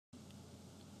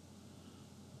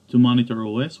To monitor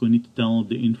OS, we need to download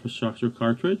the infrastructure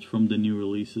cartridge from the new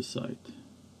releases site.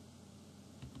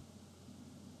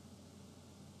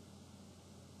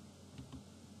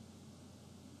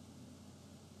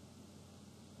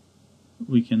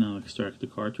 We can now extract the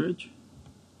cartridge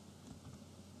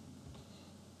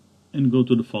and go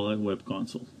to the Foglight web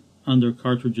console. Under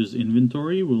Cartridges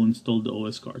Inventory, we'll install the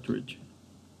OS cartridge.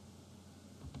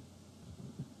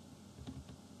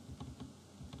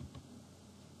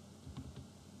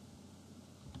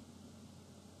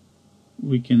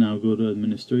 We can now go to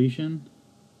Administration,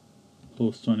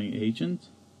 Host Running Agent,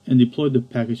 and deploy the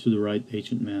package to the right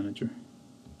agent manager.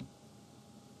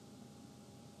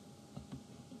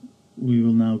 We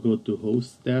will now go to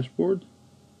Host Dashboard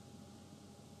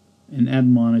and add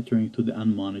monitoring to the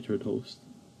unmonitored host.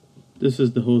 This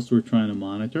is the host we're trying to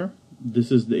monitor.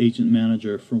 This is the agent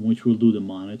manager from which we'll do the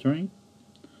monitoring.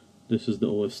 This is the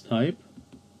OS type.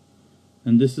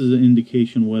 And this is an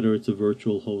indication whether it's a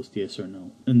virtual host, yes or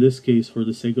no. In this case, for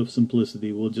the sake of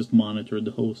simplicity, we'll just monitor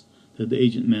the host that the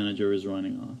agent manager is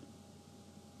running on.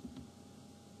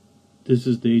 This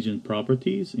is the agent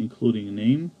properties, including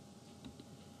name,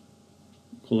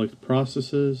 collect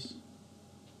processes,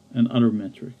 and other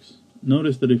metrics.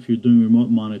 Notice that if you're doing remote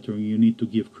monitoring, you need to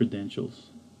give credentials.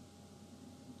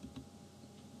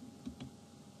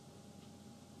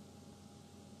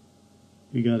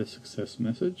 We got a success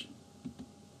message.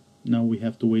 Now we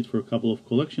have to wait for a couple of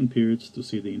collection periods to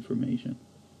see the information.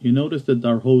 You notice that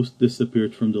our host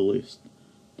disappeared from the list.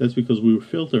 That's because we were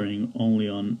filtering only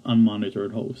on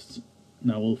unmonitored hosts.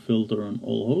 Now we'll filter on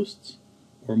all hosts,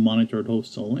 or monitored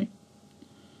hosts only.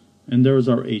 And there's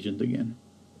our agent again.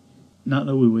 Now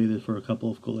that we waited for a couple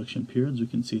of collection periods, we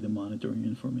can see the monitoring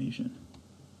information.